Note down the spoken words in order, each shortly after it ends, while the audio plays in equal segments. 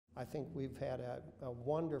I think we've had a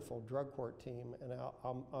wonderful drug court team, and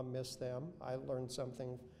I'll miss them. I learned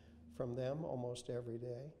something from them almost every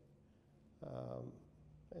day.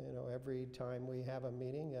 You know, every time we have a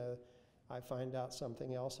meeting, I find out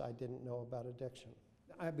something else I didn't know about addiction.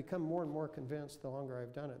 I've become more and more convinced the longer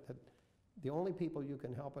I've done it that the only people you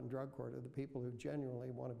can help in drug court are the people who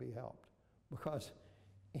genuinely want to be helped, because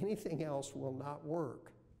anything else will not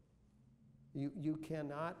work. You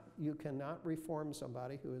cannot reform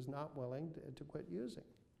somebody who is not willing to quit using.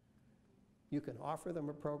 You can offer them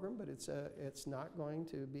a program, but it's not going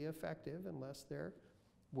to be effective unless they're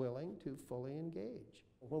willing to fully engage.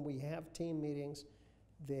 When we have team meetings,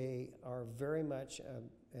 they are very much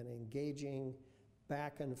an engaging,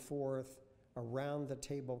 back and forth, around the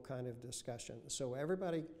table kind of discussion. So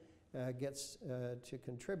everybody gets to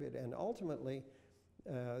contribute, and ultimately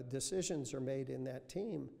decisions are made in that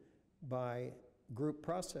team by group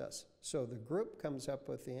process. So the group comes up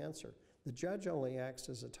with the answer. The judge only acts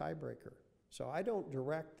as a tiebreaker. So I don't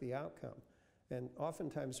direct the outcome. And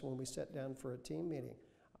oftentimes when we sit down for a team meeting,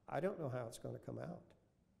 I don't know how it's going to come out.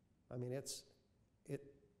 I mean, it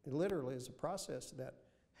literally is a process that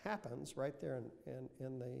happens right there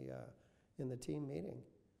in the team meeting.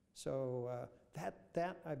 So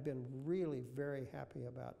that I've been really very happy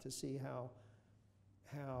about, to see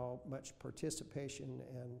how much participation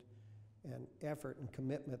and effort and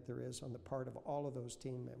commitment there is on the part of all of those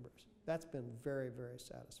team members. That's been very, very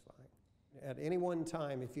satisfying. At any one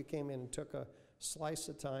time, if you came in and took a slice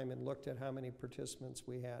of time and looked at how many participants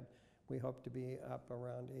we had, we hope to be up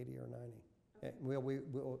around 80 or 90. Okay. We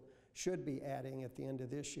should be adding at the end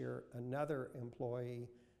of this year another employee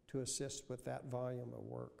to assist with that volume of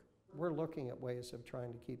work. We're looking at ways of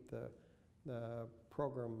trying to keep the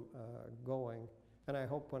program going. And I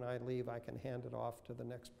hope when I leave I can hand it off to the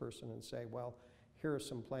next person and say, well, here are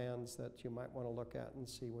some plans that you might want to look at and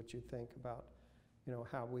see what you think about, you know,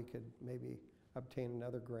 how we could maybe obtain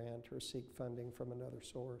another grant or seek funding from another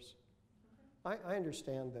source. Okay. I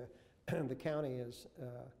understand the county is,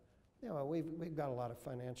 you know, we've got a lot of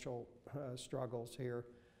financial struggles here,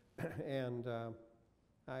 and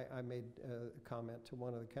I made a comment to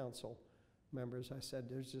one of the council members. I said,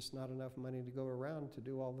 there's just not enough money to go around to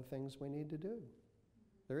do all the things we need to do.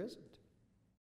 There isn't.